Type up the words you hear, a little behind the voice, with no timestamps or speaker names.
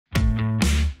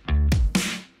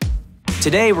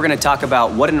Today, we're going to talk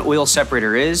about what an oil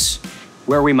separator is,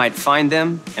 where we might find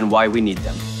them, and why we need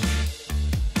them.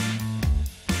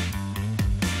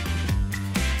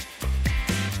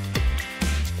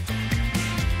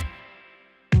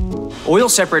 Oil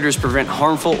separators prevent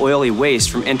harmful oily waste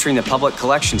from entering the public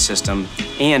collection system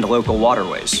and local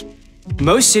waterways.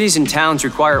 Most cities and towns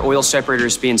require oil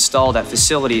separators to be installed at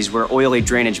facilities where oily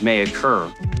drainage may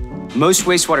occur. Most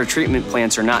wastewater treatment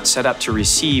plants are not set up to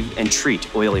receive and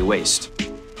treat oily waste.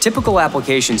 Typical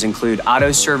applications include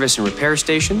auto service and repair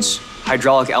stations,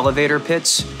 hydraulic elevator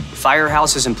pits,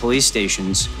 firehouses and police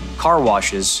stations, car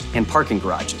washes, and parking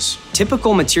garages.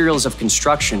 Typical materials of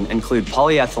construction include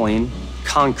polyethylene,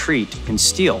 concrete, and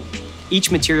steel. Each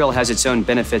material has its own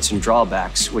benefits and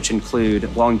drawbacks, which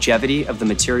include longevity of the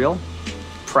material,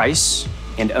 price,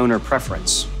 and owner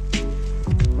preference.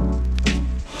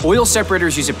 Oil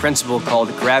separators use a principle called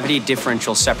gravity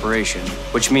differential separation,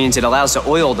 which means it allows the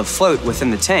oil to float within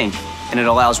the tank and it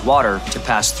allows water to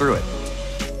pass through it.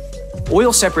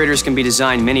 Oil separators can be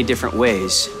designed many different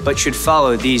ways, but should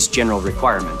follow these general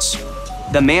requirements.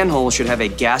 The manhole should have a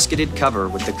gasketed cover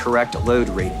with the correct load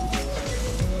rating.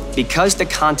 Because the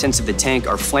contents of the tank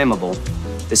are flammable,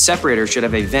 the separator should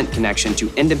have a vent connection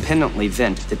to independently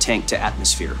vent the tank to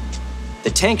atmosphere. The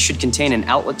tank should contain an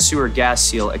outlet sewer gas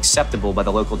seal acceptable by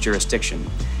the local jurisdiction.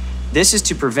 This is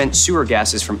to prevent sewer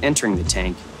gases from entering the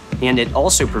tank, and it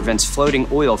also prevents floating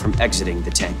oil from exiting the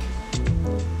tank.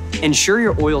 Ensure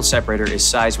your oil separator is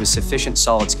sized with sufficient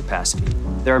solids capacity.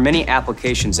 There are many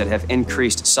applications that have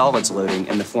increased solids loading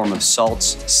in the form of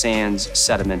salts, sands,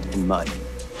 sediment, and mud.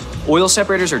 Oil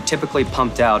separators are typically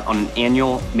pumped out on an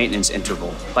annual maintenance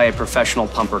interval by a professional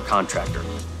pumper contractor.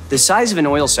 The size of an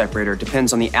oil separator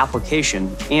depends on the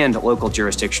application and local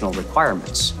jurisdictional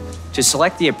requirements. To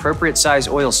select the appropriate size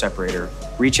oil separator,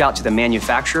 reach out to the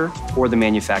manufacturer or the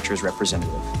manufacturer's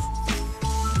representative.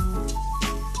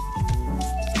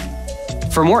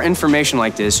 For more information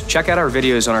like this, check out our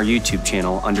videos on our YouTube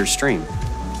channel under Striem.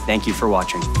 Thank you for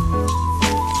watching.